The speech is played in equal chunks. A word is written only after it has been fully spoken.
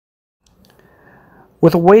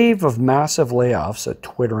With a wave of massive layoffs at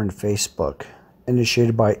Twitter and Facebook,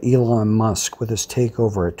 initiated by Elon Musk with his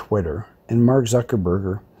takeover at Twitter, and Mark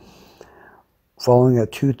Zuckerberg following a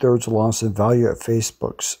two-thirds loss in value at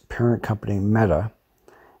Facebook's parent company Meta,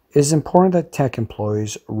 it is important that tech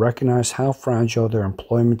employees recognize how fragile their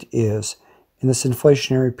employment is in this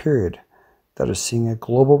inflationary period that is seeing a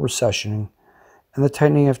global recession and the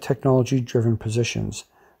tightening of technology-driven positions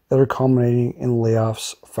that are culminating in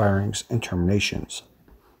layoffs, firings, and terminations.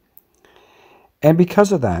 And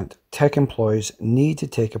because of that, tech employees need to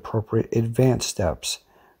take appropriate advanced steps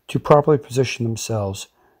to properly position themselves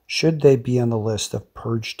should they be on the list of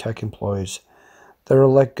purged tech employees that are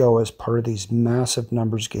let go as part of these massive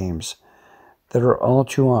numbers games that are all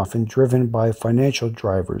too often driven by financial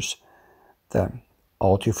drivers that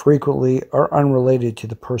all too frequently are unrelated to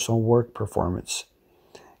the personal work performance,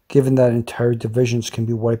 given that entire divisions can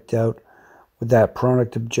be wiped out with that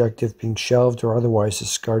product objective being shelved or otherwise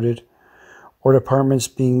discarded, or departments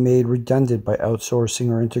being made redundant by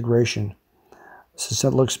outsourcing or integration, since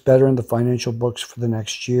it looks better in the financial books for the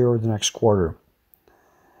next year or the next quarter.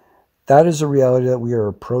 That is a reality that we are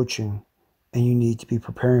approaching and you need to be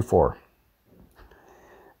preparing for.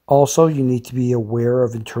 Also, you need to be aware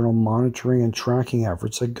of internal monitoring and tracking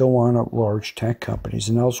efforts that go on at large tech companies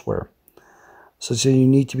and elsewhere, such that you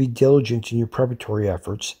need to be diligent in your preparatory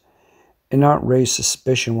efforts and not raise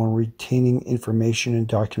suspicion when retaining information and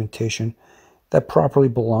documentation that properly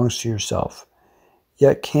belongs to yourself,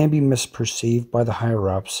 yet can be misperceived by the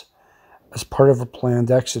higher-ups as part of a planned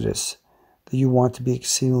exodus that you want to be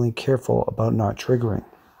exceedingly careful about not triggering.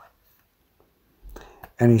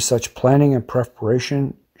 Any such planning and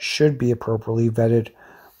preparation should be appropriately vetted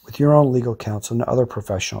with your own legal counsel and other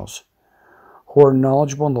professionals who are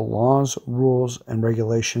knowledgeable in the laws, rules, and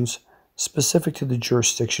regulations specific to the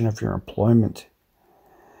jurisdiction of your employment.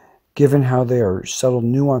 Given how there are subtle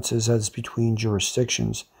nuances as between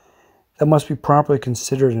jurisdictions that must be properly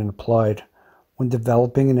considered and applied when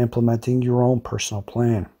developing and implementing your own personal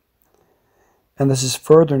plan. And this is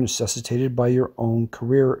further necessitated by your own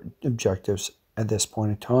career objectives at this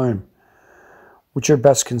point in time, which are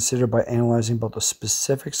best considered by analyzing both the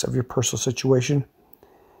specifics of your personal situation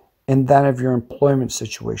and that of your employment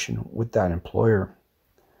situation with that employer.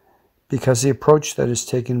 Because the approach that is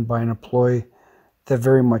taken by an employee that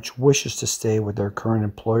very much wishes to stay with their current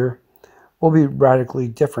employer will be radically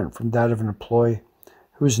different from that of an employee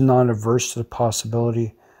who is non-averse to the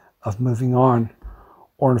possibility of moving on,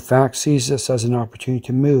 or in fact sees this as an opportunity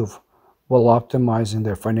to move while optimizing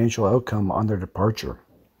their financial outcome on their departure.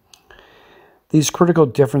 These critical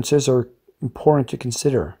differences are important to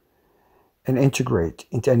consider and integrate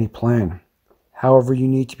into any plan. However, you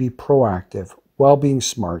need to be proactive while being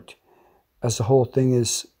smart, as the whole thing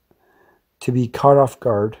is to be caught off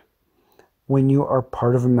guard when you are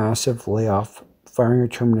part of a massive layoff, firing, or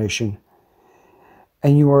termination,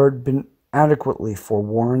 and you are been adequately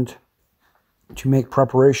forewarned to make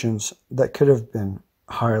preparations that could have been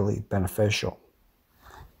highly beneficial.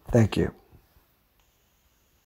 Thank you.